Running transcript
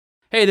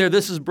Hey there,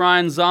 this is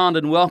Brian Zond,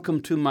 and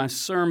welcome to my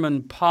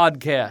sermon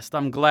podcast.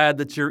 I'm glad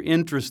that you're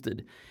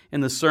interested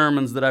in the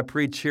sermons that I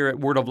preach here at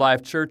Word of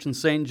Life Church in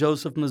St.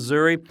 Joseph,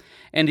 Missouri.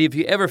 And if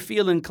you ever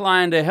feel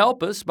inclined to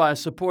help us by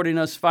supporting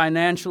us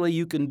financially,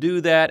 you can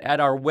do that at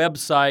our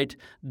website,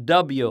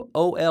 wolc.com.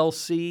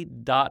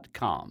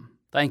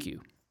 Thank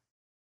you.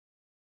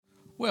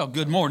 Well,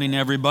 good morning,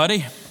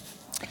 everybody.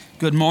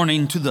 Good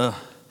morning to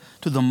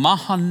the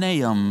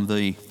Mahanaim,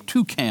 the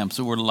two camps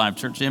of Word of Life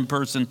Church,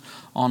 in-person,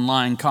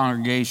 online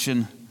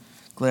congregation.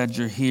 Glad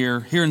you're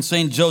here. Here in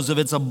St. Joseph,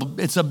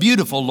 it's a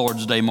beautiful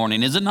Lord's Day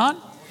morning, is it not?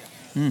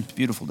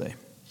 Beautiful day.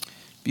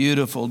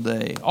 Beautiful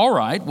day. All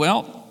right,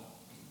 well,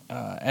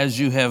 as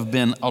you have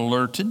been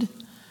alerted,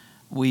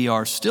 we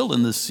are still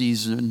in the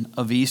season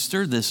of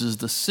Easter. This is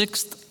the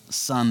 6th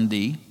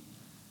Sunday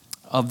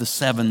of the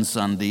 7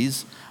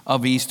 Sundays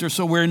of Easter.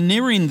 So we're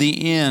nearing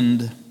the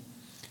end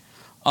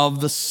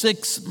of the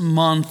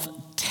 6-month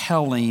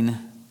telling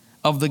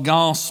of the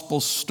gospel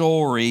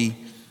story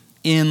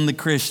in the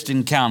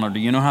Christian calendar.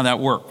 You know how that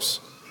works.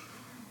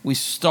 We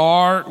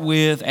start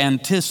with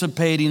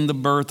anticipating the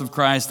birth of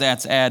Christ.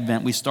 That's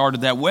Advent. We started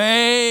that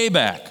way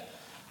back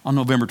on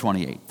November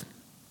 28th.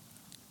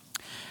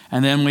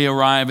 And then we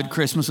arrive at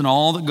Christmas and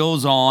all that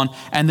goes on.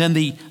 And then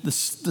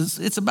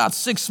it's about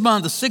 6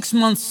 months, the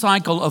 6-month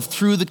cycle of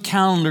through the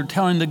calendar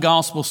telling the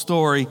gospel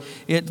story.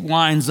 It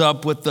winds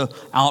up with the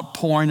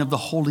outpouring of the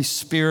Holy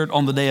Spirit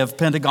on the day of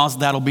Pentecost.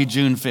 That'll be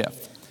June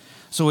 5th.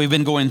 So we've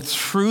been going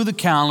through the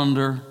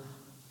calendar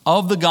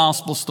of the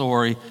gospel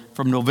story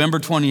from November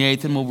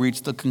 28th, and we'll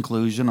reach the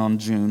conclusion on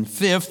June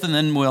 5th. And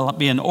then we'll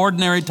be in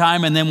ordinary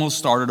time, and then we'll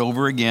start it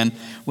over again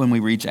when we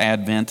reach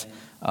Advent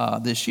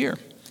this year.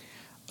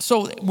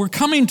 So we're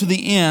coming to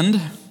the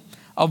end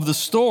of the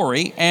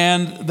story,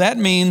 and that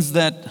means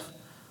that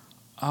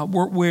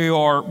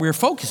we're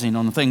focusing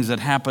on the things that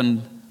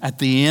happened at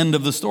the end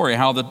of the story,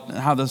 how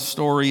the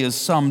story is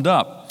summed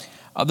up.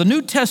 The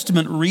New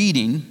Testament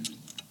reading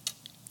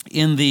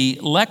in the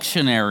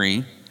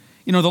lectionary,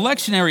 the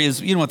lectionary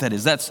is, you know what that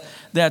is?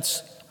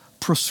 That's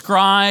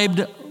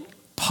prescribed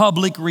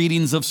public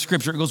readings of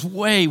Scripture. It goes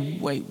way,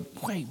 way,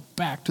 way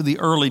back to the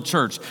early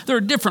church. There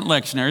are different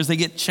lectionaries. They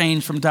get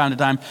changed from time to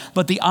time.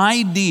 But the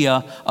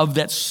idea of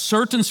that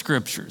certain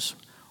Scriptures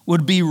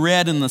would be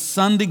read in the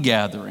Sunday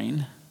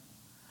gathering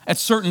at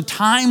certain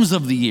times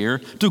of the year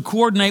to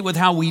coordinate with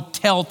how we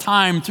tell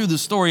time through the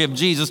story of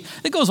Jesus,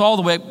 it goes all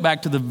the way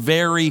back to the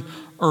very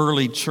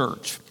early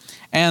church.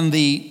 And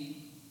the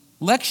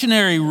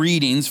lectionary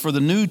readings for the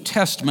New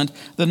Testament,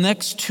 the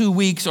next 2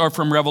 weeks are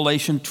from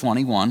Revelation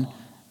 21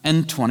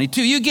 and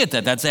 22. You get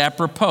that. That's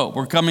apropos.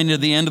 We're coming to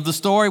the end of the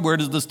story. Where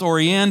does the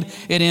story end?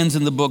 It ends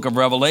in the book of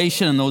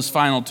Revelation in those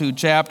final 2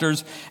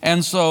 chapters.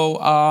 And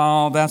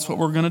so that's what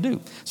we're going to do.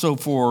 So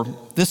for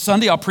this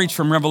Sunday, I'll preach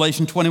from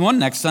Revelation 21.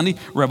 Next Sunday,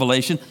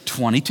 Revelation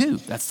 22.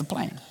 That's the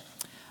plan.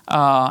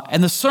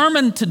 And the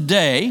sermon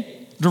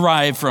today,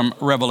 derived from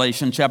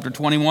Revelation chapter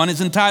 21,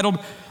 is entitled,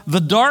 "The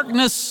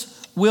Darkness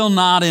Will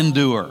Not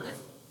Endure."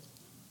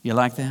 You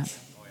like that?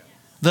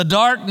 The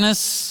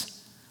darkness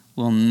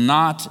will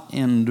not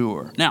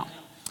endure. Now,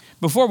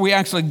 before we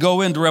actually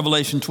go into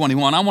Revelation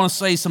 21, I want to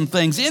say some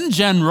things in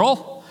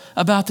general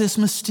about this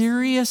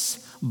mysterious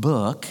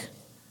book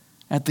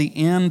at the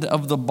end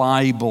of the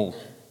Bible.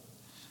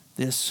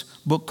 This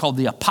book called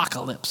the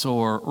Apocalypse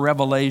or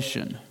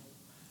Revelation.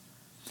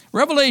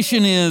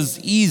 Revelation is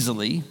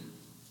easily,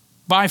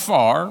 by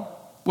far,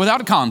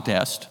 without a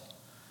contest,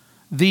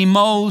 the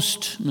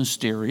most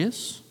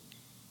mysterious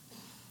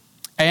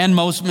and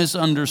most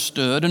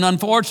misunderstood, and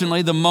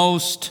unfortunately, the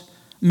most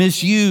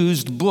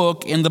misused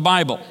book in the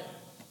Bible.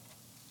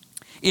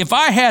 If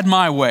I had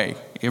my way,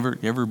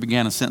 ever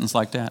began a sentence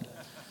like that?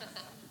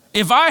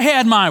 If I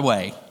had my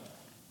way,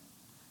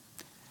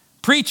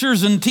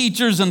 preachers and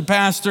teachers and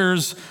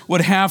pastors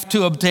would have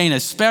to obtain a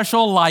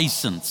special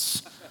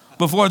license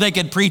before they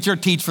could preach or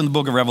teach from the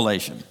book of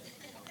Revelation.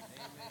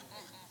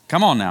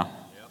 Come on now.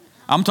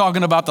 I'm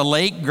talking about the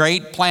late,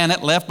 great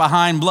planet left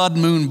behind Blood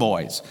Moon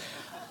Boys.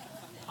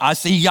 I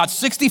see you got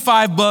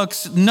 65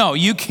 books. No,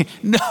 you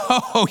cannot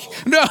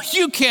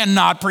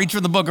preach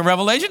from the book of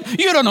Revelation.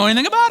 You don't know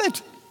anything about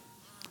it.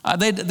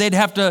 They'd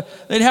have to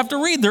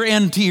read their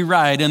N.T.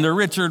 Wright and their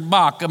Richard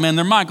Bauckham and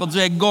their Michael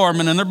J.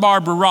 Gorman and their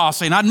Barbara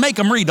Rossi, and I'd make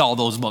them read all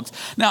those books.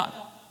 Now,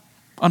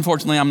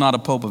 unfortunately, I'm not a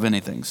pope of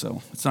anything,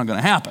 so it's not going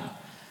to happen.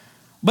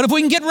 But if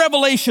we can get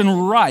Revelation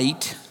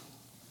right,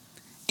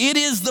 it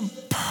is the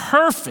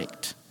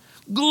perfect,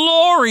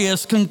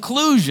 glorious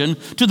conclusion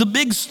to the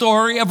big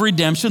story of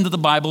redemption that the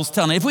Bible's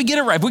telling. If we get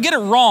it right, if we get it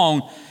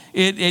wrong,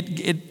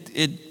 it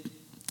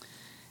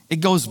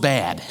goes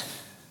bad.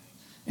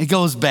 It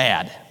goes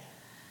bad.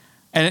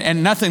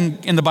 And nothing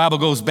in the Bible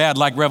goes bad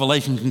like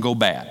Revelation can go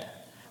bad.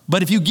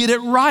 But if you get it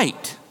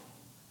right,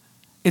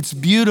 it's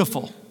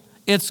beautiful.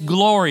 It's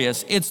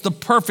glorious. It's the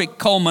perfect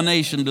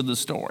culmination to the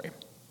story.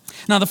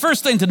 Now, the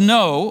first thing to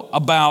know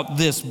about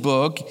this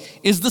book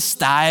is the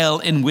style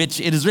in which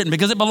it is written,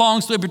 because it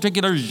belongs to a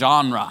particular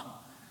genre.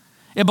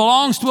 It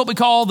belongs to what we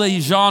call the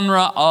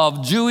genre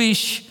of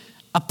Jewish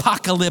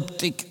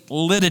apocalyptic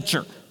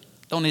literature.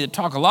 Don't need to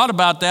talk a lot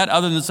about that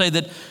other than to say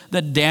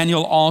that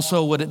Daniel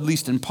also would, at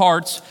least in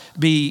parts,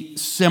 be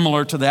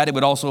similar to that. It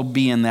would also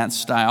be in that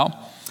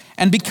style.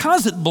 And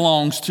because it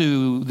belongs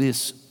to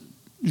this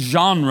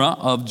genre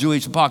of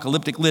Jewish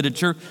apocalyptic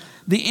literature,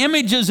 the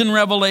images in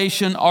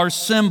Revelation are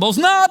symbols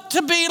not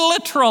to be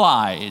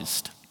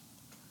literalized.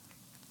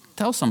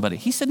 Tell somebody,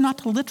 he said not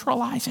to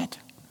literalize it.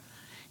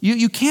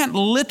 You can't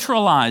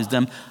literalize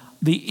them.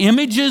 The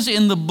images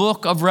in the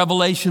book of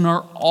Revelation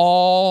are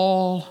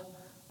all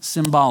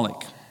symbolic.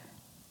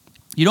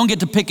 You don't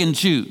get to pick and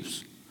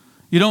choose.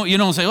 You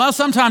don't say, well,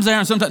 sometimes they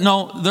are, sometimes.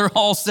 No, they're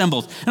all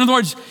symbols. In other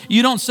words,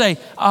 you don't say,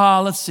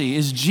 let's see,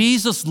 is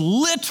Jesus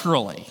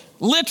literally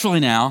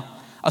now,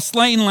 a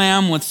slain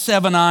lamb with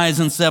 7 eyes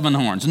and 7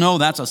 horns? No,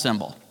 that's a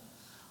symbol.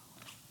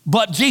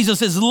 But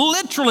Jesus is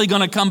literally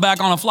going to come back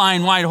on a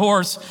flying white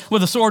horse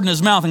with a sword in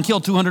his mouth and kill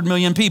 200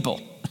 million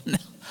people.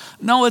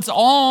 No, it's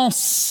all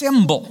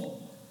symbol.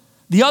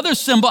 The other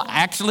symbol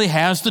actually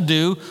has to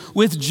do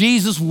with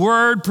Jesus'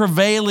 word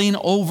prevailing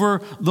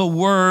over the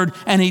word,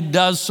 and he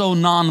does so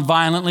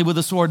non-violently with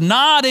a sword,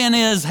 not in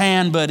his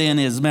hand, but in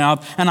his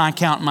mouth. And I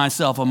count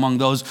myself among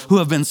those who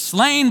have been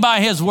slain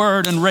by his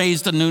word and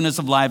raised to newness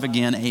of life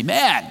again.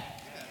 Amen.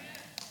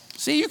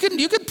 See, you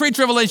could preach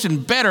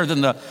Revelation better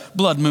than the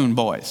Blood Moon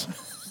Boys.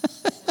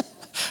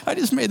 I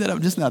just made that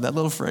up just now, that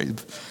little phrase.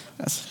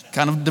 That's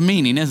kind of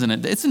demeaning, isn't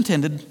it? It's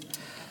intended.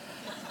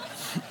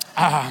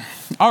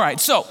 All right,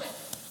 so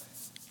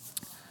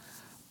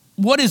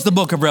what is the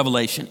book of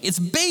Revelation? It's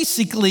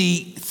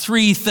basically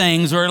 3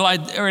 things, or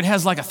it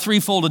has like a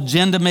threefold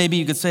agenda, maybe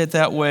you could say it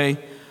that way.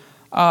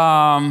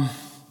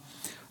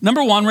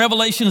 Number 1,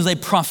 Revelation is a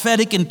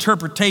prophetic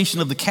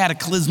interpretation of the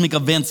cataclysmic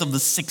events of the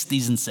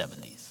 60s and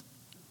 70s.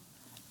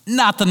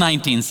 Not the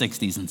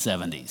 1960s and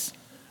 70s.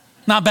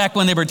 Not back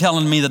when they were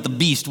telling me that the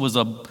beast was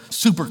a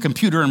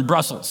supercomputer in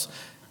Brussels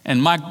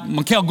and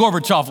Mikhail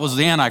Gorbachev was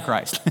the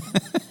Antichrist.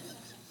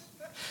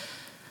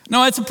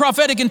 No, it's a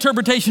prophetic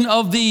interpretation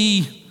of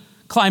the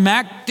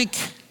climactic,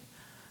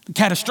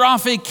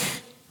 catastrophic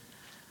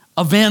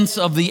events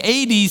of the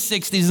 80s,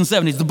 60s, and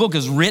 70s. The book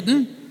is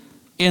written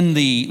during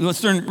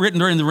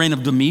the reign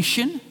of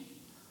Domitian.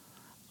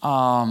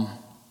 I'm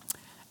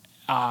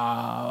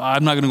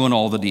not going to go into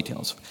all the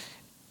details.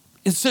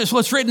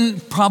 It's written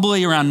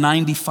probably around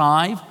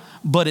 95,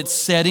 but its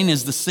setting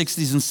is the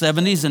 60s and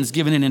 70s, and it's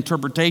given an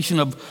interpretation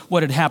of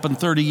what had happened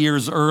 30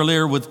 years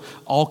earlier with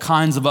all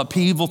kinds of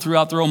upheaval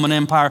throughout the Roman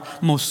Empire,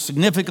 most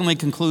significantly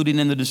concluding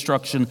in the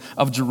destruction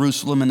of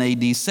Jerusalem in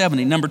AD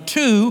 70. Number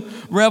 2,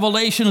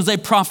 Revelation is a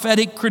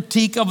prophetic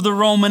critique of the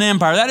Roman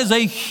Empire. That is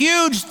a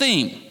huge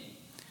theme.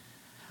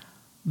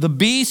 The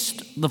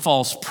beast, the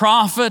false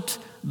prophet,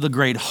 the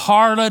great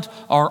harlot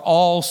are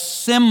all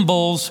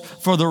symbols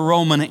for the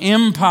Roman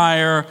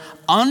Empire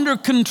under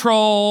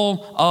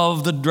control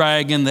of the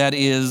dragon that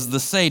is the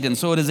Satan.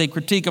 So it is a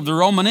critique of the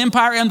Roman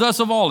Empire and thus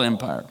of all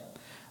empire.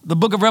 The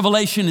book of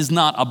Revelation is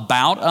not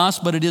about us,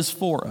 but it is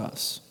for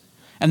us.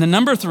 And then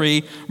number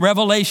 3,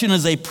 Revelation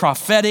is a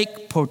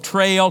prophetic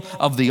portrayal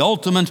of the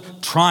ultimate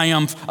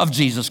triumph of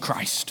Jesus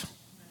Christ.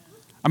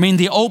 I mean,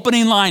 the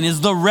opening line is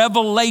the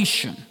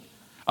revelation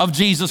of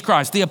Jesus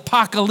Christ, the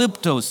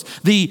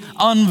apocalyptos, the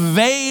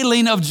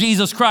unveiling of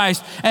Jesus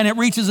Christ, and it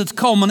reaches its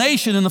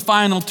culmination in the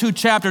final 2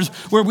 chapters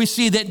where we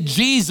see that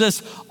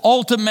Jesus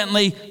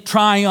ultimately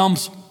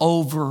triumphs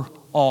over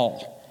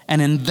all.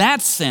 And in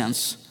that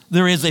sense,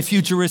 there is a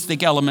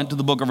futuristic element to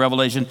the book of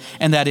Revelation,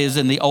 and that is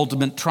in the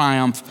ultimate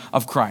triumph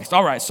of Christ.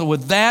 All right, so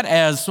with that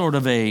as sort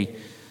of a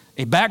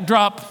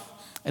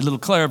backdrop, a little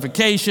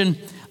clarification,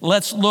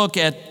 let's look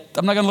at,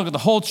 I'm not going to look at the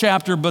whole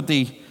chapter, but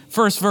the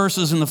first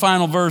verses and the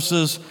final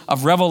verses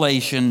of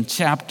Revelation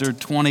chapter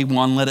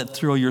 21. Let it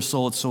thrill your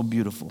soul. It's so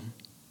beautiful.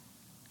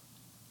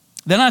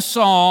 Then I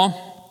saw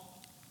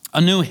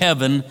a new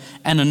heaven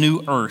and a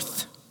new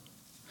earth.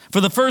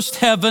 For the first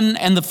heaven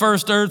and the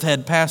first earth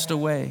had passed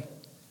away,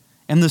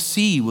 and the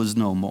sea was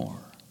no more.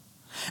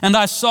 And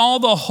I saw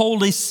the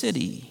holy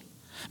city,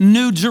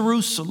 New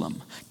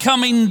Jerusalem,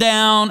 coming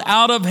down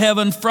out of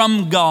heaven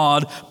from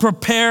God,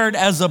 prepared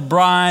as a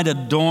bride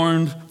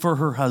adorned for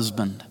her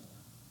husband.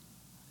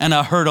 And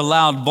I heard a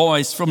loud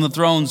voice from the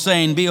throne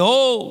saying,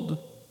 "Behold,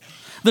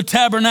 the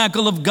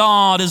tabernacle of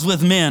God is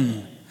with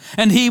men,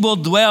 and he will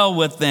dwell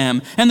with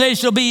them, and they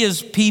shall be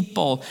his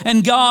people,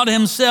 and God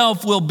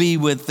himself will be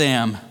with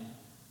them.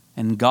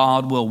 And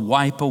God will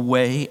wipe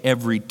away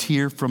every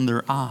tear from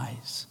their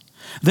eyes.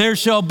 There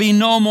shall be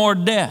no more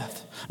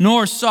death,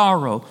 nor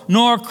sorrow,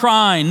 nor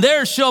crying.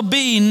 There shall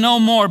be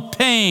no more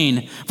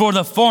pain, for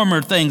the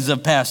former things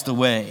have passed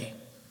away."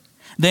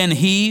 Then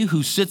he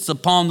who sits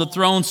upon the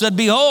throne said,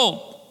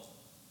 "Behold,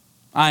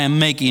 I am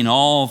making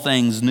all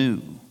things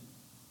new."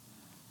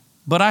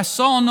 But I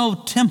saw no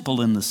temple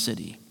in the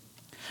city,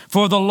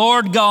 for the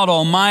Lord God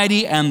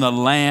Almighty and the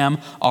Lamb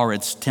are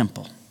its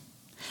temple.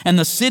 And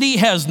the city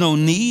has no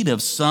need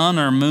of sun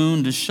or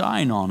moon to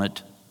shine on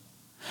it.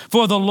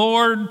 For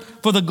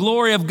the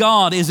glory of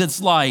God is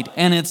its light,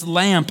 and its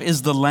lamp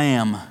is the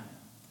Lamb.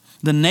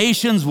 The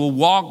nations will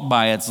walk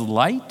by its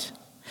light,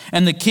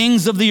 and the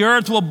kings of the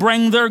earth will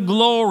bring their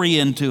glory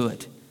into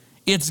it.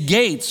 Its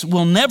gates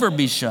will never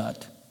be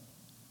shut,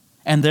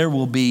 and there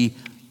will be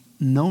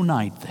no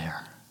night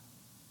there.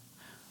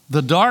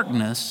 The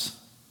darkness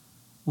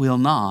will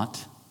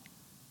not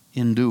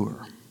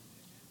endure.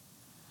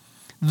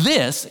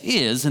 This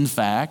is, in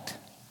fact,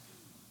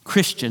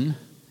 Christian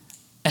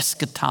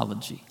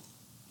eschatology.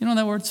 You know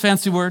that word? It's a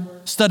fancy word.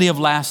 Study of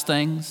last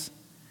things.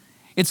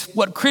 It's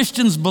what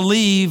Christians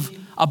believe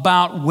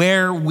about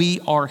where we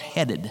are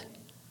headed.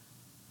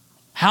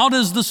 How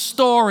does the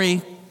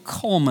story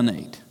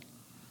culminate?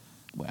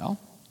 Well,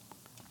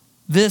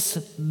 this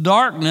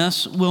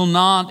darkness will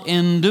not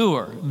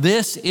endure.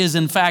 This is,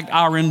 in fact,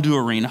 our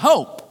enduring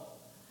hope.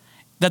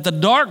 That the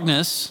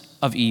darkness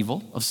of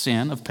evil, of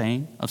sin, of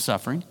pain, of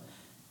suffering,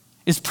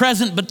 is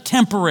present but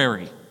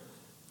temporary.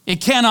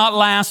 It cannot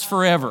last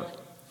forever.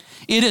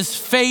 It is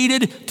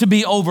fated to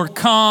be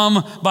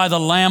overcome by the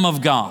Lamb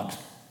of God.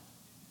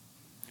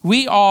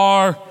 We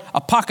are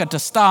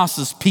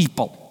apokatastasis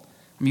people.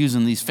 I'm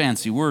using these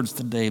fancy words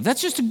today.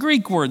 That's just a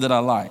Greek word that I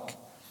like.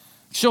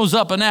 It shows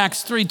up in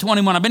Acts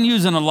 3:21. I've been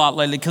using it a lot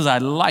lately because I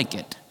like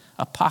it.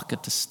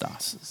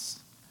 Apokatastasis.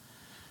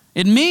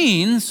 It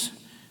means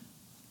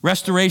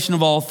restoration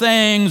of all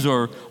things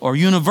or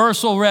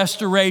universal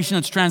restoration.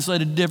 It's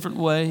translated different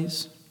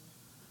ways.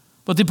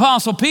 But the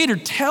Apostle Peter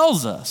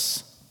tells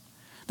us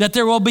that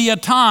there will be a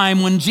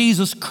time when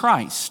Jesus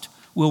Christ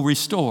will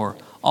restore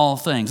all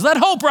things. Let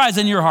hope rise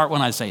in your heart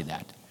when I say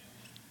that.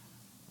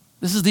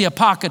 This is the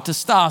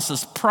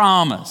apokatastasis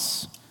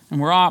promise.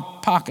 And we're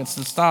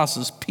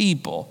apokatastasis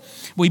people.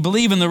 We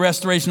believe in the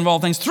restoration of all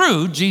things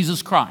through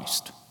Jesus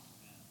Christ.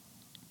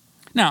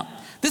 Now,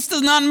 this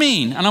does not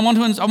mean, and I want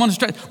to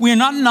stress, we are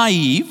not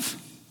naive.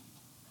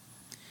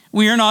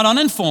 We are not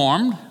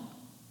uninformed.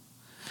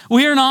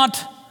 We are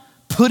not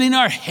putting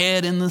our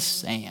head in the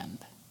sand.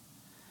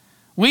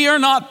 We are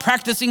not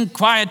practicing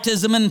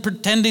quietism and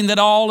pretending that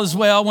all is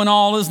well when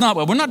all is not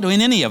well. We're not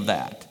doing any of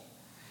that.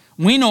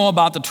 We know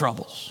about the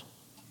troubles.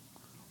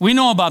 We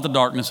know about the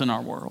darkness in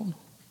our world.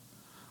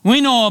 We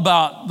know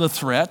about the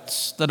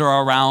threats that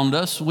are around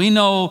us. We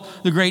know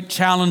the great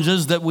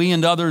challenges that we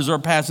and others are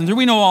passing through.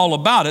 We know all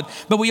about it,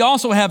 but we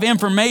also have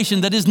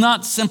information that is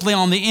not simply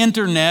on the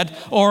internet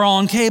or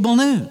on cable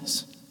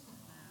news.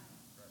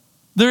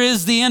 There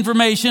is the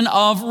information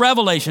of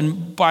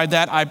revelation. By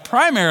that, I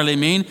primarily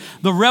mean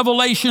the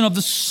revelation of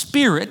the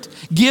Spirit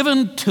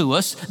given to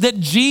us that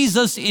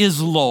Jesus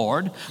is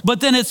Lord,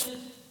 but then it's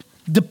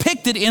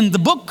depicted in the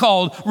book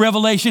called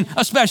Revelation,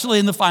 especially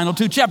in the final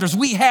 2 chapters.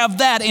 We have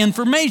that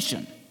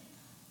information.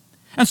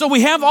 And so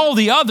we have all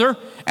the other,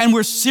 and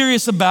we're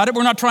serious about it.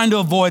 We're not trying to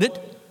avoid it.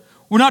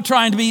 We're not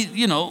trying to be,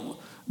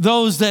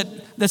 those that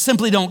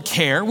simply don't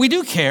care. We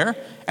do care,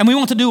 and we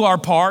want to do our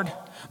part,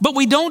 but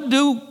we don't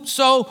do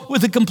so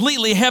with a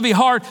completely heavy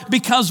heart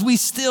because we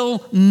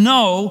still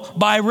know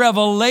by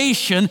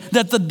revelation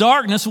that the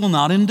darkness will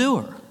not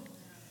endure.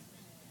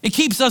 It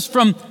keeps us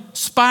from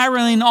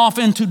spiraling off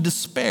into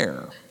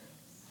despair.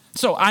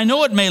 So I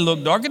know it may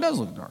look dark. It does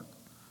look dark.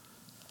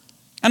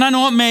 And I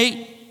know it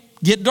may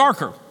get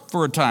darker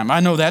for a time. I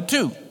know that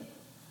too.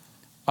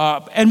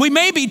 And we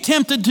may be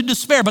tempted to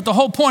despair, but the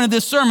whole point of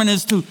this sermon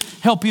is to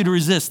help you to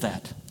resist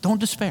that. Don't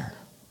despair.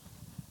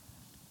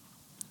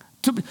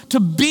 To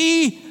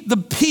be the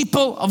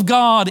people of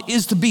God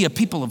is to be a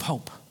people of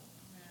hope.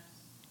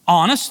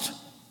 Honest,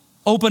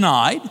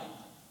 open-eyed,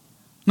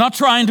 not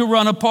trying to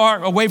run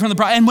away from the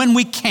problem. And when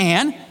we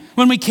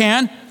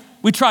can,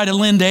 we try to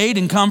lend aid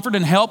and comfort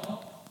and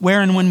help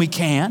where and when we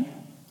can.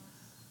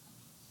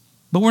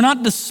 But we're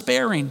not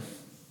despairing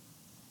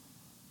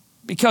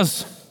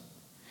because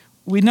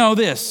we know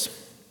this.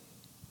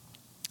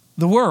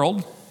 The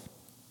world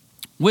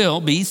will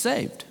be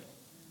saved.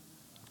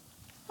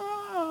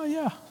 Oh,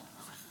 yeah.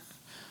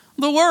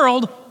 The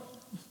world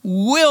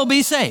will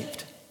be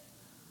saved.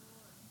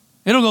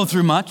 It'll go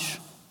through much.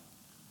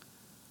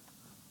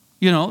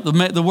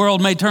 The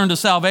world may turn to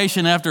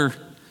salvation after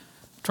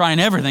trying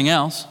everything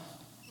else.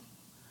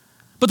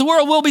 But the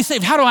world will be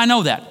saved. How do I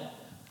know that?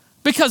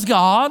 Because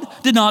God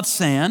did not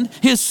send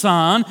his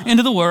Son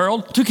into the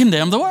world to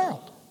condemn the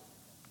world.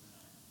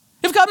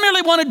 If God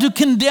merely wanted to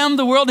condemn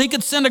the world, he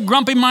could send a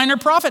grumpy minor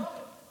prophet.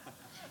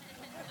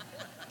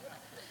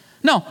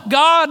 No,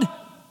 God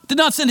did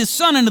not send his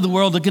Son into the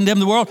world to condemn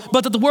the world,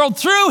 but that the world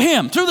through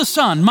him, through the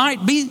Son,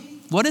 might be,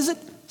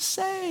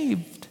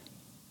 saved.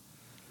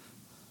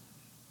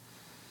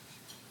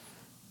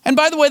 And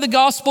by the way, the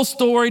gospel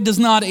story does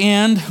not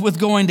end with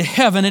going to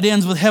heaven. It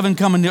ends with heaven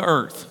coming to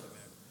earth.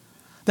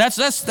 That's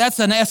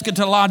an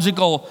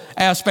eschatological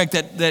aspect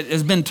that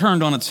has been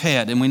turned on its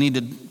head, and we need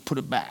to put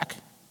it back.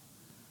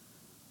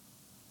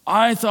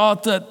 I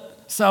thought that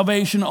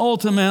salvation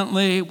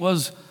ultimately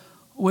was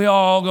we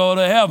all go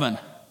to heaven.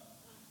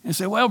 And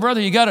say, well,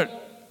 brother, you got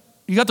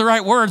the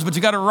right words, but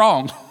you got it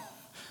wrong.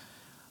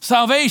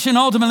 Salvation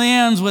ultimately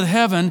ends with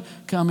heaven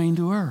coming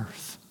to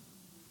earth.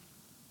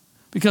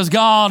 Because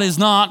God is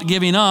not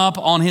giving up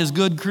on his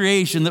good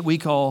creation that we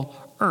call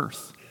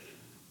earth.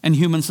 and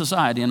human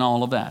society and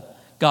all of that.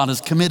 God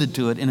is committed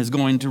to it and is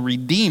going to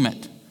redeem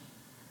it.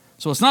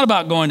 So it's not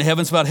about going to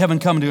heaven, it's about heaven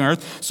coming to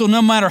earth. So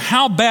no matter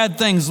how bad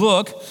things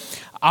look,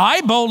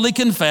 I boldly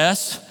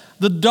confess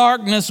the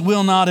darkness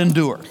will not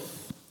endure.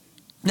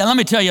 Now let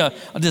me tell you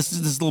this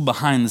little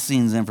behind the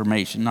scenes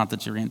information, not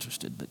that you're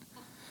interested,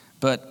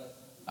 but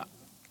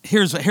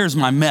here's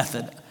my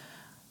method.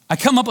 I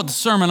come up with the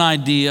sermon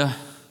idea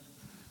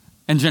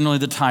and generally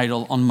the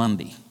title on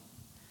Monday.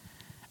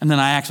 And then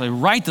I actually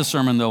write the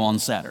sermon though on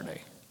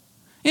Saturday.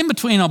 In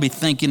between, I'll be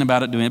thinking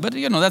about it, doing it. But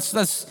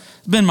that's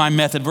been my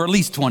method for at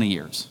least 20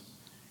 years.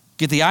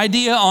 Get the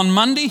idea on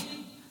Monday,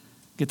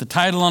 get the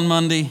title on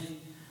Monday,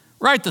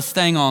 write this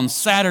thing on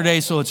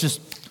Saturday so it's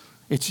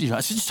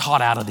just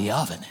hot out of the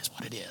oven is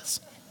what it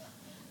is.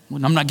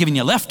 When I'm not giving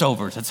you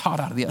leftovers, it's hot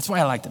out of the oven. That's why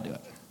I like to do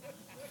it.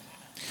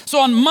 So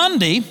on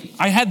Monday,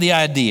 I had the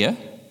idea,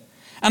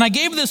 and I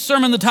gave this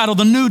sermon the title,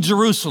 The New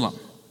Jerusalem.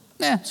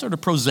 Sort of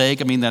prosaic.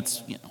 I mean,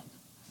 that's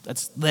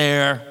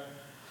there.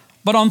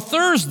 But on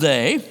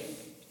Thursday,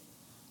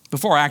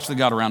 before I actually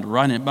got around to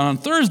writing it, but on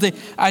Thursday,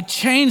 I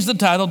changed the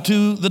title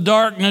to The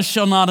Darkness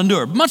Shall Not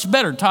Endure. Much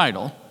better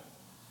title,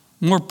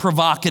 more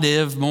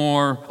provocative,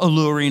 more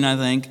alluring, I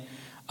think.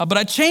 But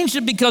I changed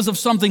it because of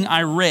something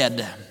I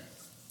read.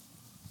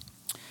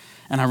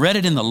 And I read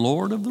it in The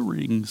Lord of the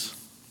Rings.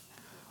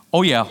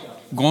 Oh yeah,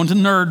 going to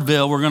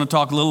Nerdville, we're going to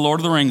talk a little Lord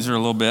of the Rings here a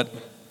little bit.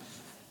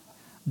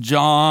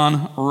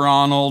 John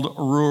Ronald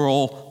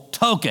Reuel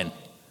Tolkien.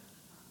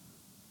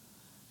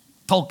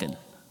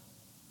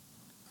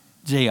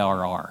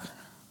 J.R.R.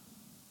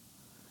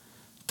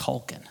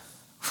 Tolkien.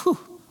 Whew,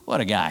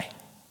 what a guy.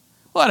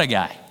 What a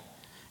guy.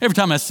 Every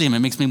time I see him, it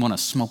makes me want to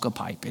smoke a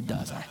pipe. It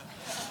does.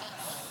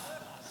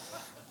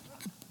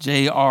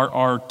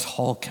 J.R.R.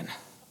 Tolkien.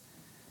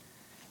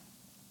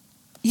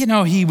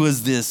 He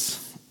was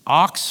this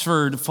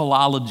Oxford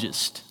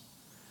philologist.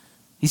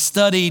 He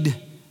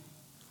studied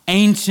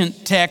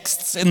ancient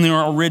texts in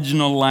their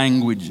original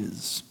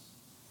languages.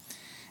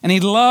 And he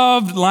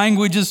loved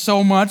languages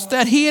so much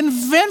that he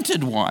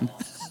invented one.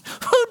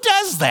 Who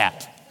does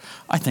that?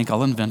 I think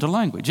I'll invent a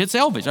language. It's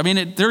Elvish. I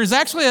mean, there is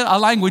actually a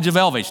language of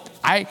Elvish.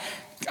 I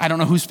don't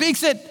know who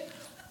speaks it,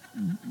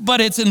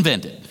 but it's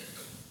invented.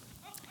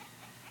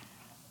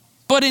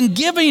 But in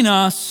giving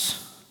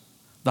us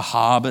The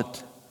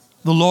Hobbit,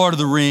 The Lord of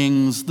the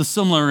Rings, the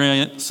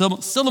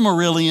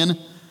Silmarillion,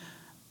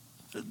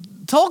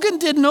 Tolkien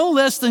did no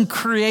less than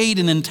create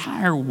an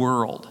entire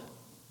world.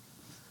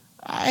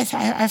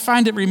 I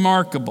find it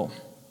remarkable.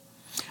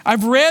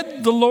 I've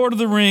read The Lord of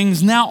the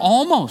Rings now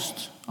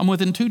almost. I'm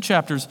within 2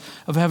 chapters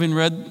of having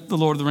read The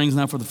Lord of the Rings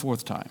now for the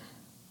 4th time.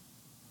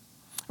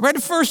 I read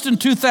it first in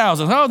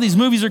 2000. Oh, these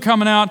movies are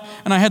coming out,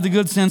 and I had the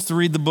good sense to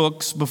read the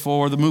books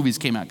before the movies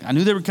came out. I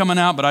knew they were coming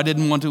out, but I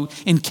didn't want to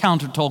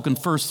encounter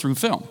Tolkien first through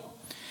film.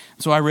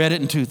 So I read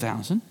it in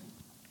 2000.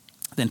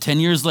 Then 10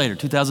 years later,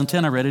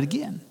 2010, I read it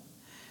again.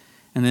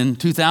 And then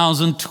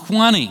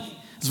 2020,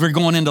 as we're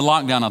going into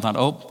lockdown, I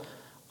thought,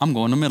 I'm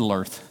going to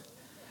Middle-earth.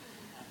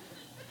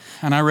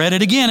 And I read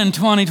it again in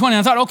 2020.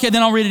 I thought, okay,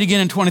 then I'll read it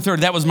again in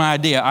 2030. That was my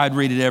idea. I'd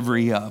read it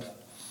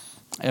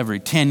every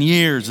 10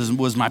 years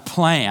was my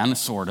plan,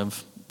 sort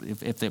of,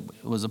 if it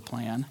was a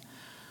plan.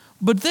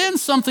 But then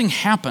something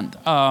happened.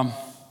 I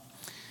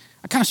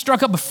kind of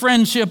struck up a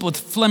friendship with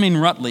Fleming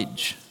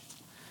Rutledge.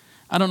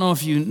 I don't know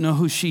if you know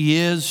who she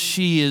is.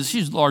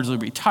 She's largely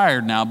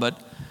retired now, but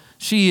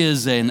she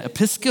is an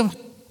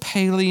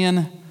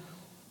Episcopalian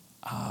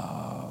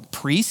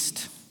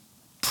priest,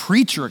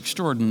 preacher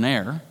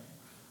extraordinaire,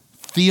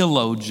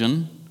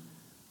 theologian,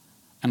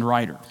 and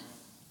writer.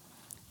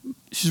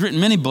 She's written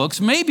many books.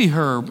 Maybe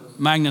her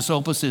magnus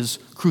opus is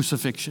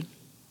Crucifixion.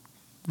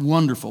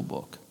 Wonderful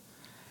book.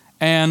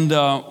 And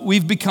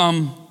we've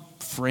become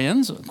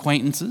friends,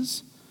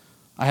 acquaintances.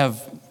 I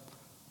have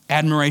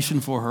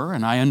admiration for her,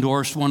 and I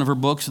endorsed one of her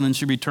books, and then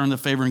she returned the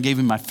favor and gave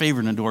me my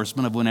favorite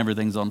endorsement of When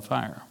Everything's on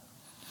Fire.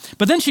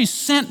 But then she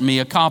sent me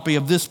a copy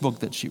of this book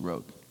that she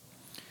wrote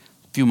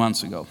a few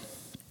months ago.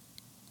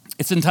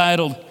 It's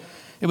entitled,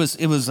 it was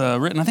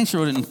written, I think she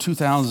wrote it in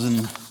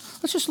 2000.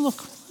 Let's just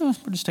look. We're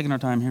just taking our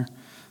time here.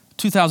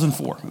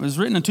 2004. It was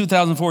written in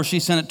 2004. She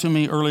sent it to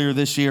me earlier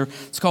this year.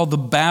 It's called The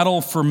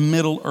Battle for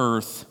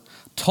Middle-earth,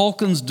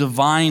 Tolkien's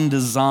Divine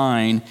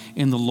Design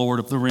in The Lord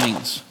of the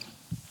Rings.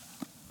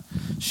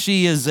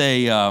 She's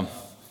a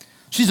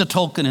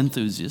Tolkien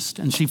enthusiast,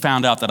 and she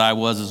found out that I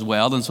was as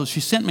well, and so she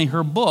sent me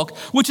her book,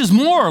 which is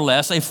more or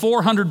less a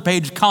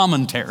 400-page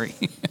commentary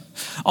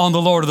on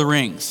The Lord of the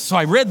Rings. So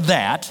I read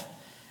that,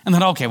 and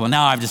then, okay, well,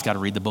 now I've just got to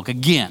read the book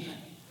again.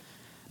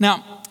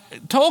 Now,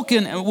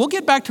 Tolkien, we'll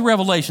get back to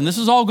Revelation. This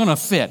is all going to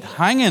fit.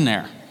 Hang in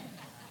there.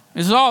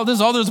 There's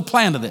a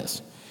plan to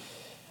this.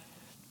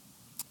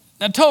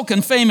 Now,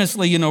 Tolkien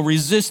famously,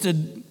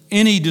 resisted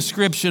any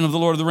description of The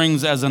Lord of the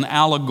Rings as an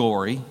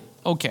allegory.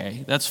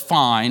 Okay, that's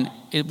fine.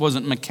 It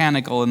wasn't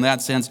mechanical in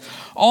that sense.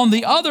 On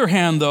the other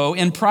hand, though,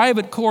 in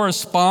private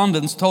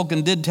correspondence,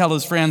 Tolkien did tell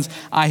his friends,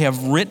 I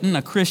have written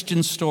a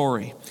Christian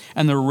story,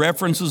 and the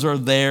references are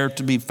there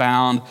to be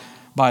found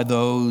by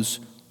those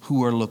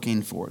who are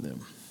looking for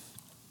them.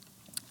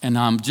 And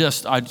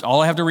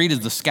all I have to read is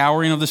the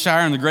Scouring of the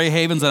Shire and the Grey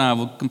Havens, and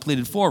I've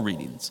completed 4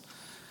 readings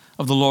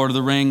of the Lord of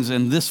the Rings.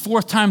 And this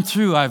 4th time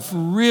through, I've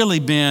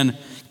really been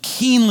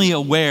keenly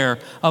aware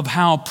of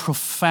how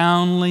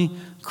profoundly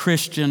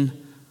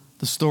Christian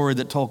the story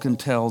that Tolkien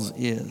tells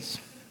is.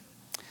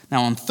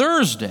 Now on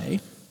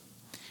Thursday,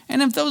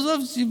 and if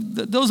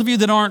those of you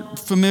that aren't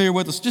familiar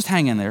with us, just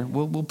hang in there.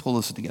 We'll pull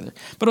this together.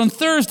 But on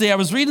Thursday, I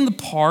was reading the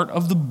part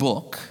of the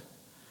book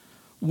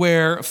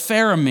where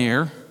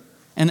Faramir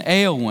and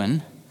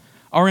Éowyn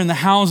are in the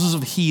houses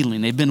of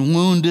healing. They've been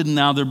wounded and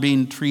now they're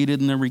being treated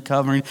and they're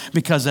recovering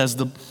because, as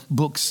the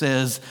book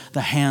says,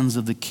 the hands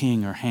of the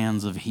king are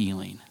hands of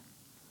healing.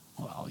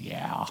 Well,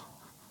 yeah.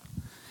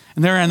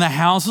 And they're in the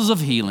houses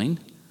of healing,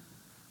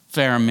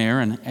 Faramir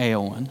and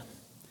Éowyn,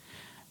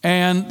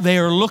 and they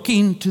are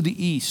looking to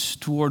the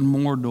east toward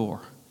Mordor,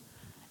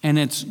 and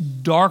it's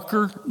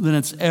darker than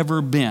it's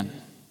ever been.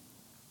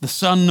 The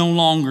sun no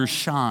longer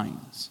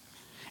shines.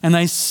 And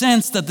they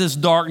sense that this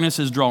darkness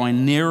is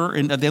drawing nearer,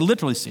 and they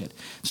literally see it.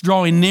 It's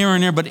drawing nearer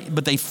and nearer,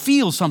 but they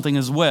feel something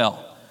as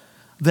well,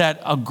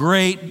 that a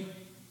great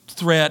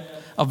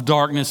threat of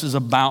darkness is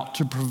about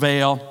to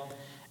prevail.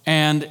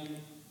 And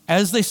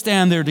as they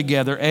stand there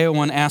together,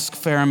 Éowyn asks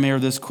Faramir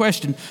this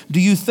question: do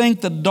you think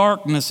the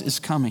darkness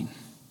is coming?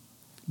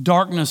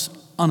 Darkness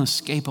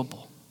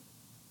unescapable?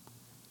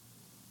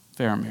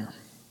 Faramir: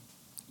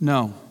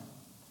 no,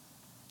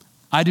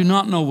 I do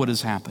not know what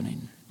is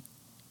happening.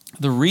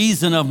 The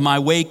reason of my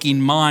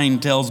waking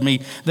mind tells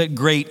me that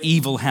great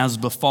evil has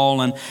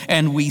befallen,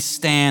 and we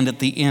stand at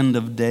the end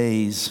of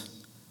days.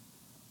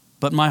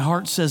 But my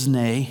heart says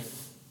nay,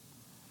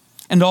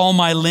 and all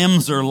my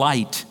limbs are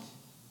light,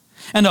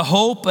 and a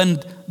hope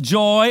and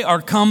joy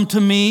are come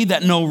to me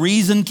that no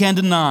reason can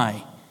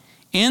deny.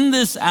 In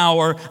this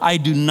hour, I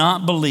do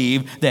not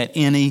believe that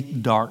any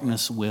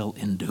darkness will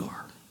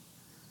endure.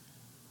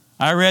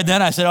 I read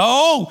that, I said,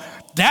 oh,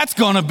 that's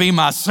going to be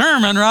my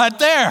sermon right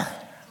there.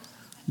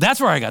 That's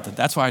where I got that.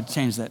 That's why I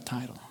changed that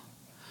title.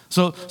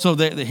 So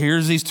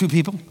here's these 2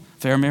 people,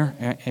 Faramir,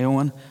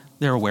 Éowyn.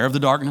 They're aware of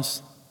the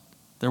darkness.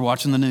 They're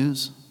watching the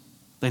news.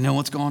 They know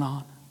what's going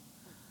on.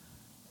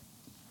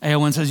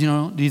 Éowyn says,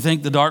 do you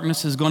think the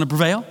darkness is going to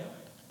prevail?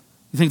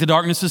 You think the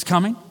darkness is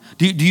coming?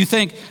 Do you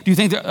think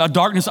that a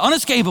darkness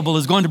unescapable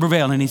is going to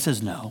prevail? And he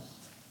says, no.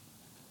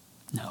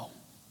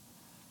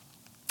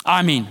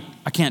 I mean,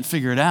 I can't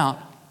figure it out.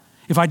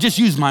 If I just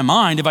use my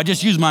mind,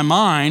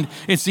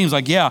 it seems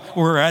like, yeah,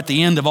 we're at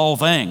the end of all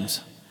things.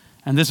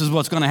 And this is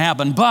what's going to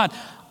happen. But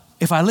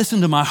if I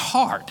listen to my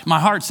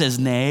heart says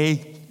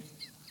nay.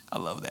 I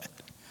love that.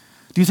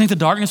 Do you think the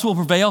darkness will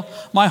prevail?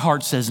 My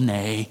heart says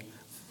nay.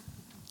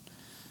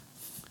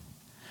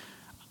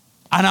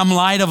 And I'm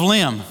light of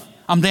limb.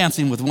 I'm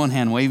dancing with one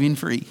hand waving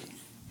free.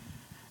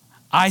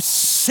 I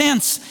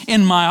sense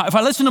if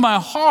I listen to my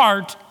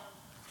heart,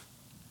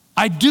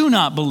 I do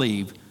not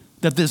believe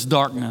that this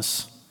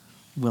darkness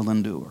will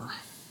endure.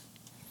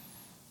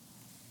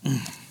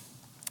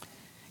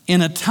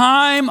 In a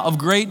time of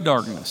great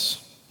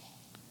darkness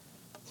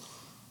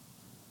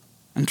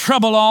and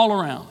trouble all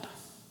around,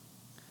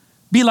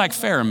 be like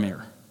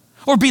Faramir,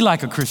 or be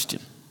like a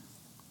Christian.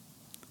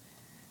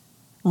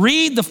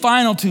 Read the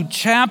final 2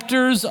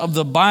 chapters of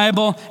the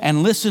Bible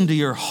and listen to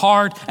your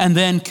heart, and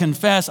then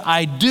confess,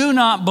 I do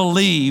not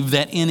believe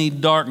that any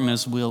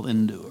darkness will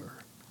endure.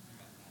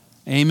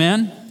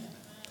 Amen?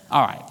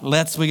 All right,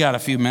 we got a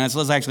few minutes.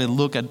 Let's actually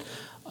look at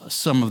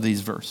some of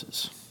these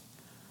verses.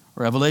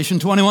 Revelation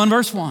 21,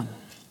 verse 1.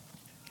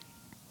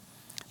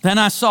 Then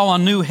I saw a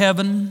new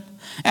heaven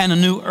and a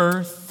new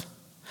earth,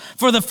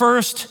 for the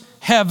first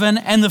heaven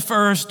and the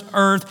first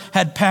earth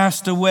had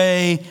passed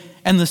away,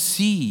 and the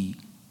sea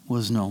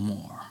was no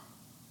more.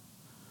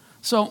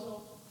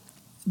 So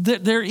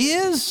there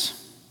is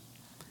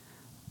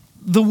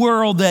the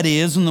world that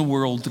is and the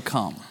world to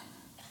come,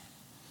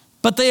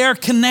 but they are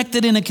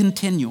connected in a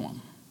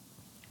continuum.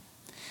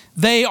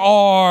 They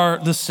are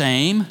the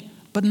same,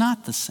 but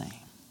not the same.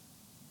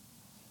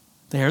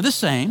 They are the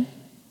same.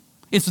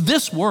 It's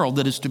this world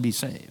that is to be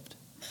saved.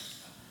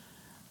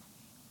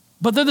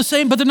 But they're the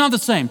same, but they're not the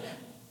same.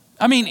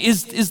 I mean,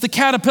 is the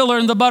caterpillar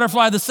and the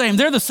butterfly the same?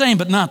 They're the same,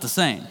 but not the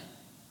same.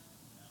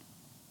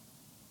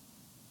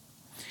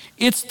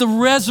 It's the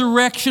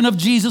resurrection of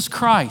Jesus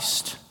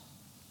Christ.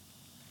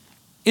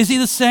 Is he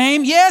the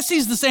same? Yes,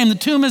 he's the same. The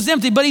tomb is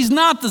empty, but he's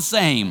not the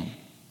same.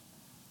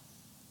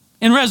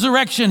 In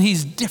resurrection,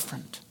 he's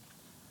different.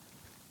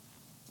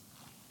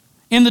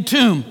 In the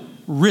tomb,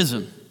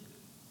 risen.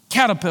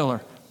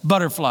 Caterpillar,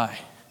 butterfly.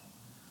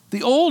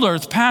 The old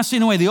earth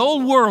passing away, the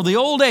old world, the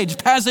old age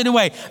passing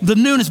away, the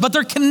newness, but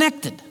they're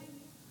connected.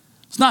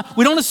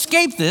 We don't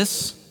escape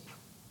this.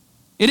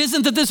 It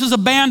isn't that this is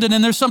abandoned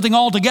and there's something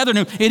altogether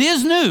new. It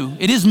is new.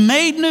 It is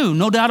made new,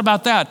 no doubt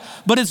about that.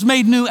 But it's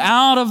made new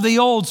out of the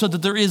old so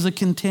that there is a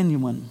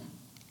continuum.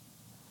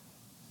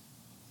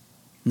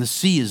 And the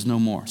sea is no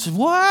more. So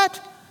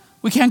what?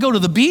 We can't go to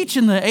the beach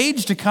in the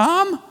age to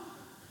come?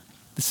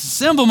 This is a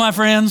symbol, my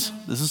friends.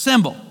 This is a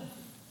symbol.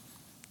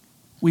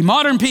 We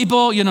modern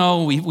people,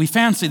 we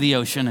fancy the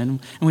ocean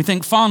and we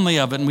think fondly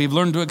of it, and we've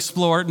learned to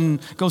explore it and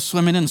go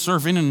swimming and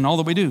surfing and all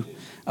that we do.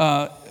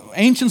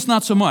 Ancients,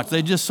 not so much.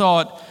 They just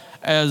saw it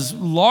as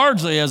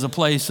largely as a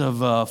place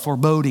of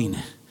foreboding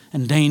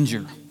and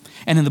danger.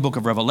 And in the book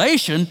of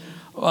Revelation,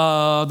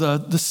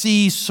 the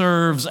sea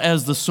serves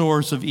as the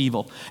source of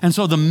evil. And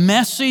so the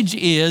message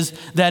is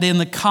that in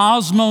the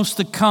cosmos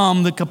to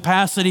come, the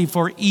capacity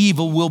for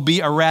evil will be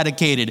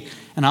eradicated.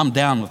 And I'm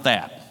down with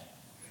that.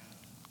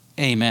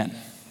 Amen.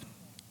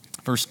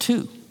 Verse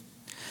 2.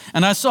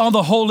 And I saw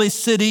the holy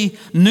city,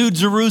 New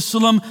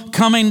Jerusalem,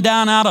 coming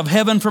down out of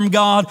heaven from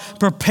God,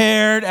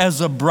 prepared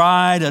as a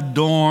bride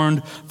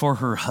adorned for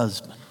her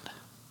husband.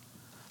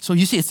 So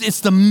you see,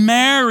 it's the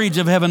marriage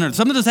of heaven and earth.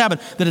 Something has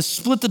happened that has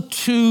split the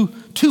two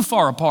too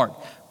far apart.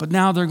 But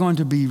now they're going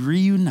to be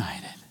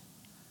reunited.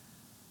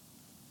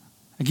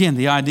 Again,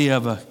 the idea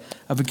of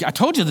I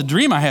told you the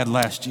dream I had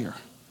last year.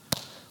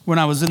 When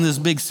I was in this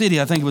big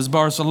city, I think it was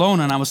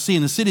Barcelona, and I was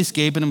seeing the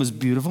cityscape, and it was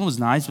beautiful, it was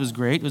nice, it was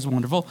great, it was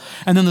wonderful.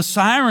 And then the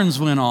sirens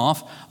went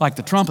off, like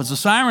the trumpets. The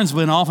sirens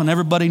went off, and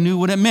everybody knew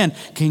what it meant,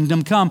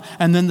 kingdom come.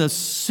 And then the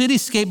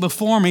cityscape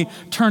before me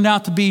turned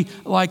out to be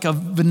like a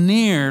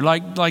veneer,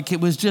 like it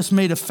was just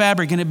made of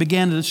fabric, and it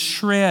began to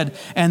shred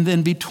and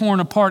then be torn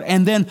apart.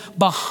 And then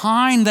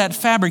behind that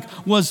fabric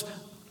was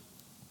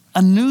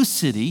a new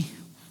city,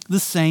 the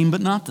same but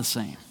not the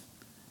same.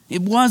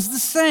 It was the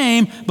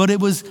same, but it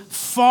was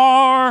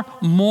far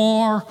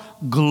more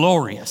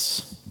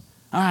glorious.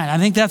 All right, I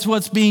think that's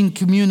what's being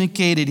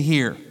communicated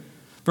here.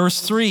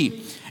 Verse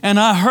 3, and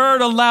I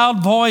heard a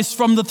loud voice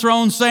from the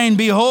throne saying,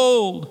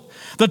 behold,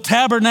 the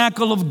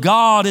tabernacle of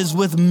God is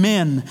with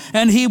men,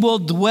 and he will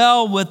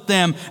dwell with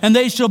them, and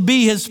they shall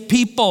be his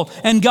people,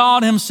 and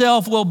God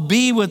himself will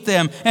be with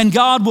them, and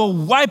God will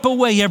wipe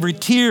away every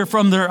tear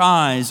from their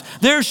eyes.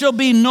 There shall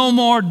be no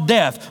more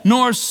death,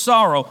 nor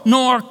sorrow,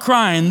 nor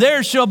crying.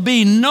 There shall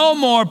be no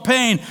more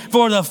pain,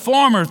 for the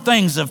former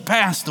things have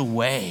passed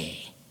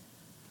away.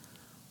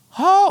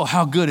 Oh,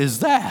 how good is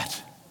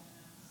that?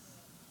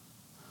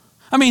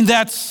 I mean,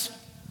 that's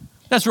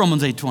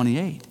Romans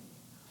 8:28.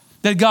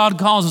 That God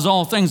causes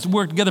all things to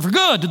work together for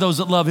good to those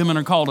that love him and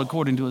are called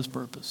according to his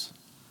purpose.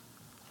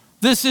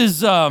 This is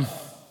the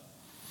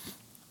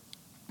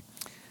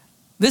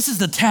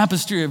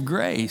tapestry of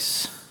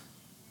grace.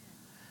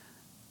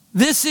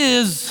 This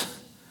is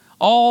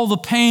all the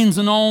pains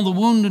and all the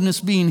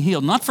woundedness being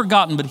healed. Not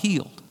forgotten, but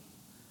healed.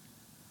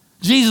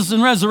 Jesus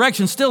in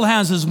resurrection still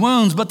has his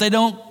wounds, but they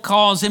don't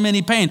cause him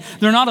any pain.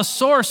 They're not a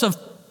source of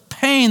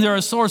pain, they're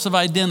a source of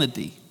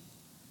identity.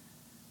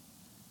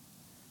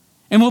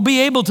 And we'll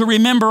be able to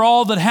remember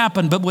all that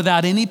happened, but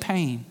without any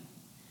pain.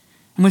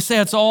 And we say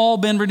it's all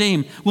been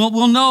redeemed.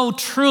 We'll know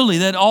truly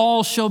that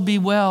all shall be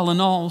well,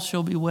 and all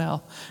shall be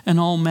well,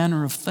 and all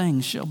manner of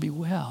things shall be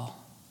well.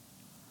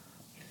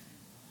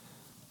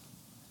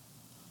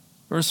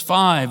 Verse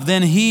 5,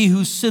 then he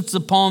who sits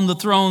upon the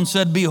throne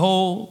said,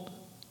 behold,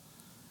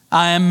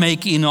 I am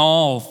making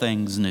all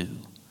things new.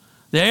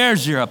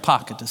 There's your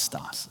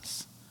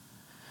apokatastasis.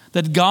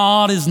 That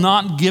God is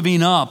not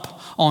giving up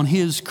on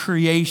his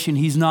creation.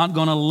 He's not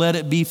going to let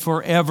it be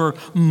forever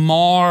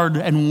marred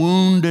and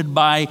wounded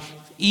by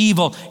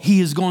evil.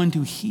 He is going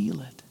to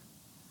heal it.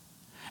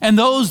 And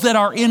those that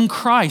are in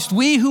Christ,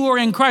 we who are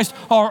in Christ,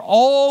 are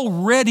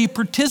already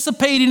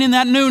participating in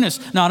that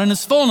newness, not in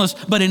its fullness,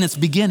 but in its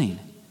beginning.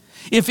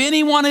 If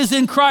anyone is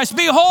in Christ,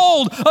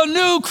 behold, a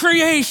new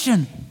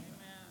creation.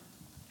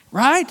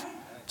 Right?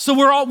 So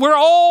we're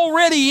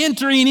already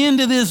entering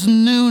into this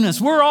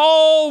newness. We're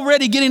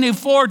already getting a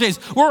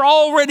foretaste. We're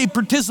already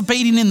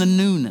participating in the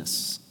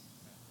newness.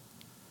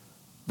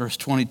 Verse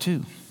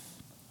 22.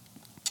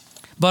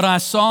 But I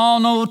saw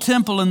no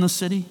temple in the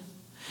city,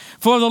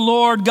 for the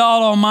Lord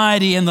God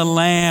Almighty and the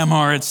Lamb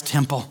are its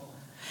temple.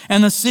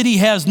 And the city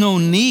has no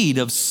need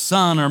of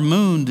sun or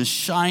moon to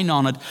shine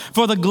on it,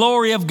 for the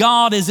glory of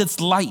God is its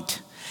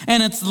light,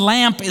 and its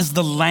lamp is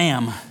the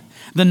Lamb.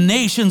 The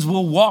nations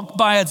will walk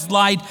by its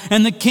light,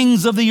 and the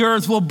kings of the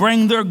earth will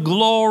bring their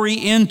glory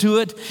into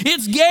it.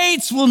 Its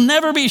gates will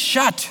never be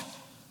shut,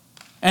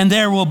 and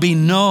there will be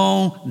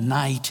no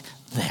night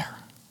there.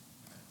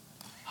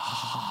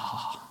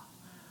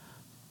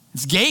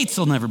 Its gates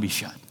will never be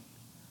shut.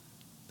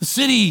 The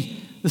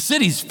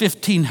city's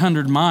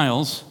 1,500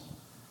 miles,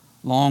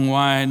 long,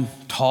 wide,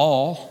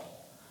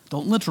 tall.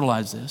 Don't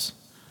literalize this.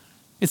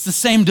 It's the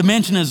same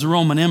dimension as the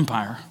Roman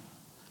Empire.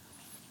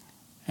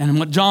 And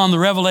what John the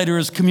Revelator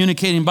is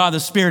communicating by the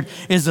Spirit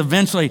is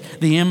eventually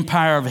the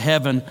empire of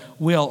heaven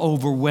will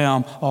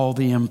overwhelm all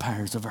the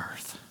empires of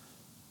earth.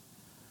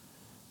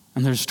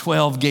 And there's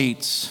 12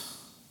 gates,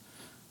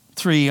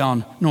 3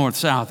 on north,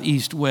 south,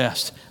 east,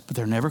 west, but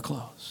they're never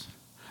closed.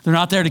 They're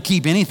not there to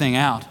keep anything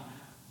out.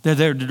 They're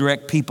there to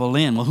direct people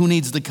in. Well, who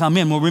needs to come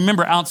in? Well,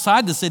 remember,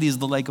 outside the city is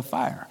the lake of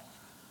fire.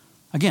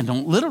 Again,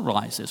 don't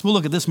literalize this. We'll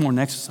look at this more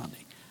next Sunday.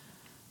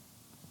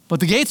 But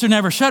the gates are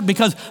never shut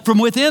because from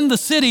within the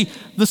city,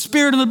 the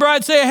Spirit and the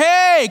bride say,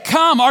 hey,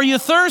 come, are you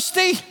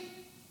thirsty?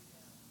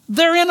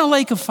 They're in a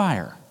lake of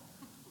fire.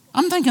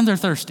 I'm thinking they're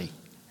thirsty.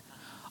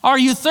 Are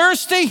you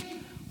thirsty?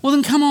 Well,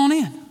 then come on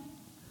in.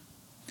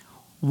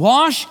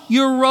 Wash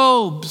your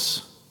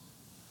robes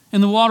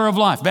in the water of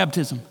life,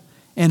 baptism,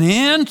 and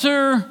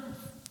enter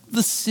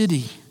the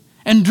city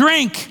and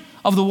drink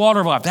of the water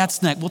of life.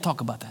 That's next. We'll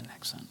talk about that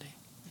next Sunday.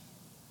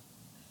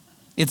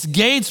 Its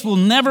gates will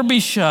never be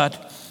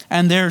shut,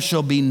 and there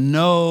shall be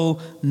no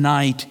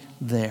night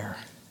there.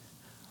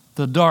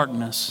 The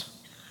darkness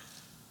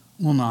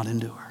will not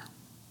endure.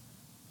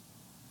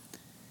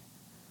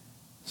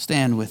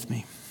 Stand with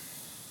me.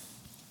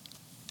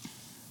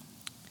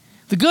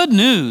 The good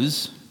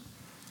news,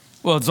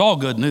 well, it's all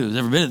good news.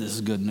 Every bit of this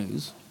is good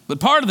news. But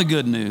part of the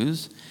good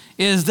news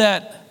is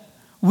that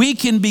we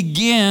can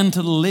begin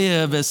to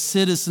live as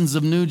citizens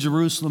of New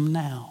Jerusalem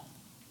now.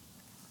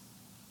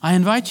 I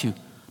invite you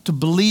to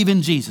believe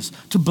in Jesus,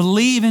 to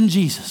believe in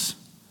Jesus,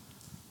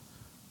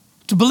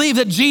 to believe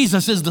that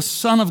Jesus is the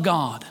Son of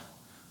God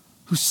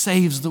who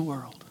saves the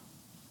world.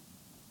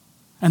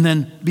 And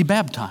then be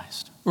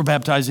baptized. We're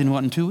baptizing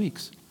in 2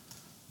 weeks?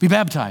 Be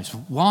baptized.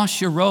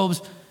 Wash your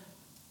robes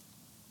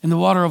in the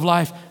water of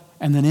life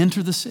and then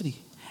enter the city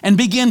and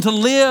begin to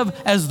live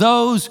as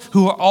those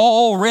who are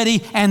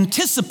already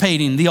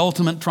anticipating the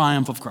ultimate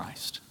triumph of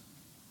Christ.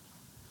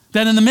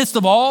 That in the midst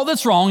of all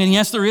that's wrong, and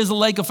yes, there is a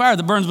lake of fire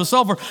that burns with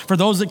sulfur for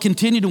those that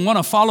continue to want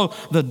to follow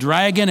the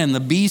dragon and the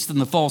beast and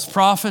the false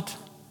prophet.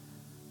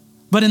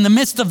 But in the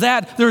midst of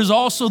that, there is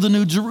also the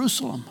New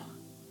Jerusalem.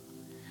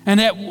 And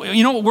that,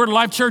 you know what Word of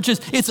Life Church is?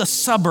 It's a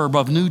suburb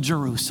of New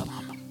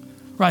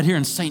Jerusalem, right here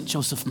in St.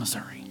 Joseph,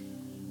 Missouri.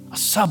 A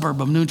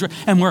suburb of New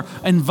Jerusalem. And we're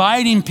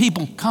inviting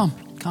people, come.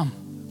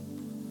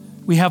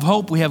 We have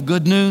hope, we have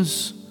good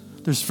news,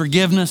 there's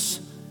forgiveness.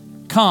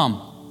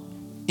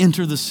 Come,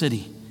 enter the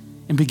city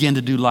and begin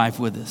to do life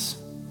with us.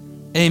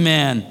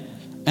 Amen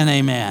and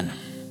amen.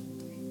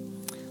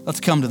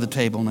 Let's come to the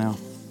table now.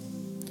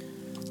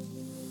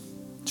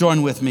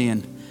 Join with me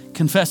in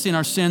confessing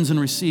our sins and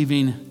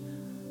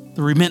receiving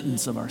the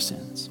remittance of our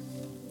sins.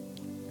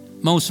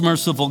 Most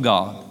merciful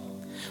God,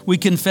 we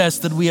confess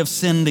that we have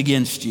sinned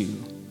against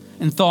you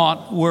in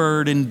thought,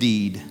 word, and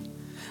deed,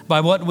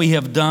 by what we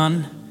have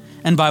done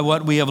and by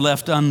what we have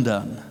left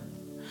undone.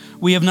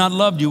 We have not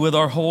loved you with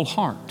our whole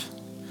heart.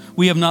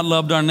 We have not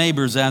loved our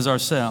neighbors as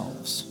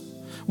ourselves.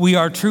 We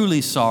are truly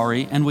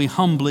sorry and we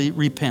humbly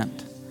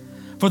repent.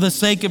 For the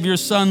sake of your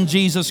Son,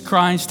 Jesus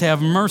Christ,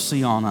 have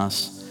mercy on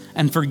us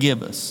and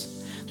forgive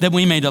us, that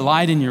we may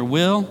delight in your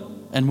will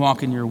and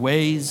walk in your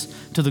ways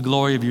to the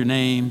glory of your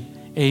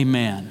name.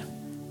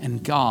 Amen.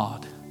 And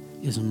God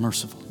is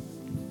merciful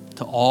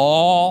to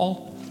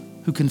all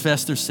who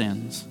confess their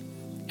sins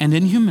and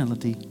in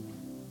humility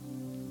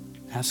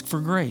ask for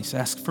grace,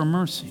 ask for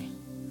mercy.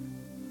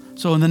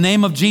 So in the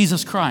name of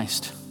Jesus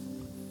Christ,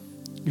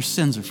 your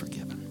sins are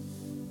forgiven.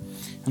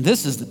 And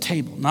this is the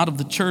table, not of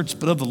the church,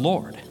 but of the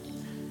Lord.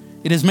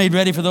 It is made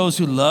ready for those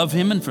who love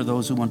him and for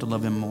those who want to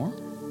love him more.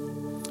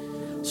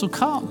 So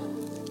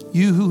come,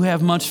 you who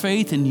have much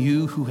faith and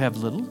you who have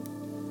little,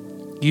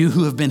 you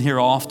who have been here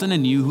often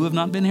and you who have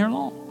not been here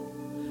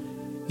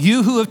long,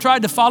 you who have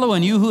tried to follow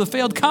and you who have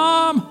failed,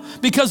 come,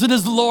 because it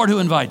is the Lord who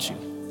invites you.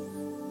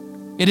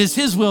 It is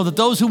his will that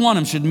those who want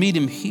him should meet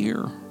him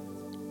here.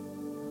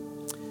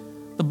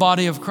 The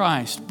body of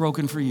Christ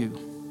broken for you.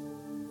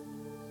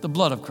 The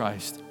blood of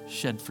Christ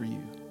shed for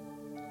you.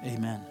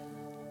 Amen.